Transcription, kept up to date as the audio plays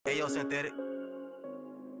synthetic.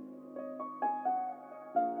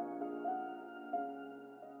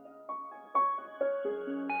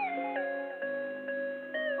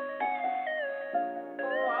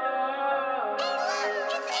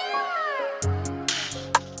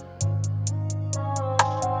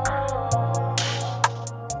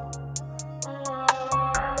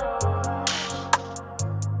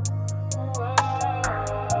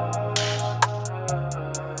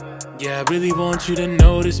 Yeah, I really want you to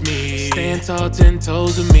notice me. Stand tall, 10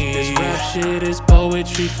 toes with me. This rap shit is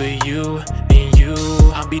poetry for you and you.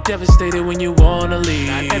 I'll be devastated when you wanna leave.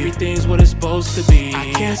 Not everything's what it's supposed to be.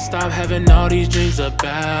 I can't stop having all these dreams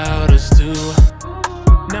about us two.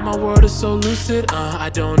 Now my world is so lucid, I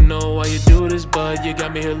don't know why you do this, but you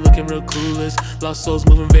got me here looking real clueless. Lost souls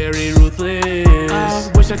moving very ruthless.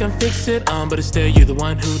 I wish I can fix it, but instead you're the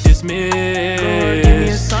one who dismissed. Lord, give me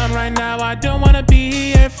a sign right now, I don't wanna be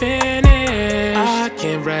here finished. I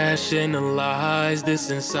can't rationalize this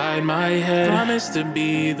inside my head. Promise to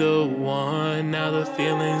be the one, now the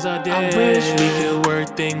feelings are dead. I wish we could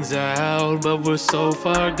work things out, but we're so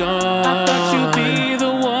far gone. I thought you'd be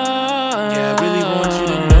the one. Yeah, I really want you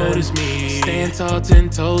to notice me. Stand tall, 10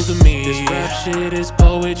 toes with me. This rap shit is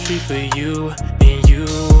poetry for you and you.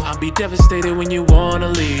 I'll be devastated when you wanna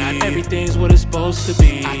leave. Not everything's what it's supposed to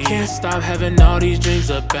be. I can't stop having all these dreams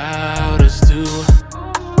about us two.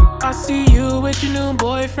 I see you with your new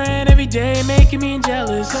boyfriend every day, making me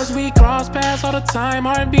jealous. Cause we cross paths all the time,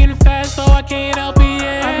 heart beating fast, so I can't help it,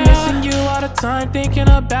 yeah. I'm missing you all the time, thinking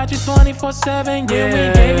about you 24/7, yeah.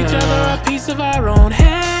 We gave each other a piece of our own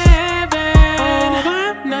heaven. Oh,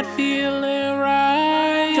 I'm not feeling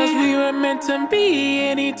right, cause we were meant to be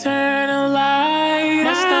an eternal light.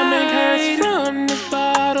 My stomach hurts from this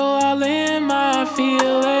bottle, all in my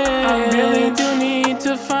feelings. I really do need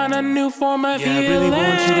to find a new form of healing. I really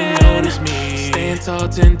want you to notice me. Stand tall,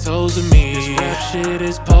 10 toes with me. This rap shit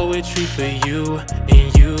is poetry for you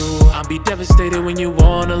and you. I'll be devastated when you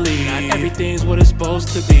wanna leave. Not everything's what it's supposed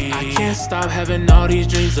to be. I can't stop having all these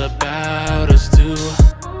dreams about us two.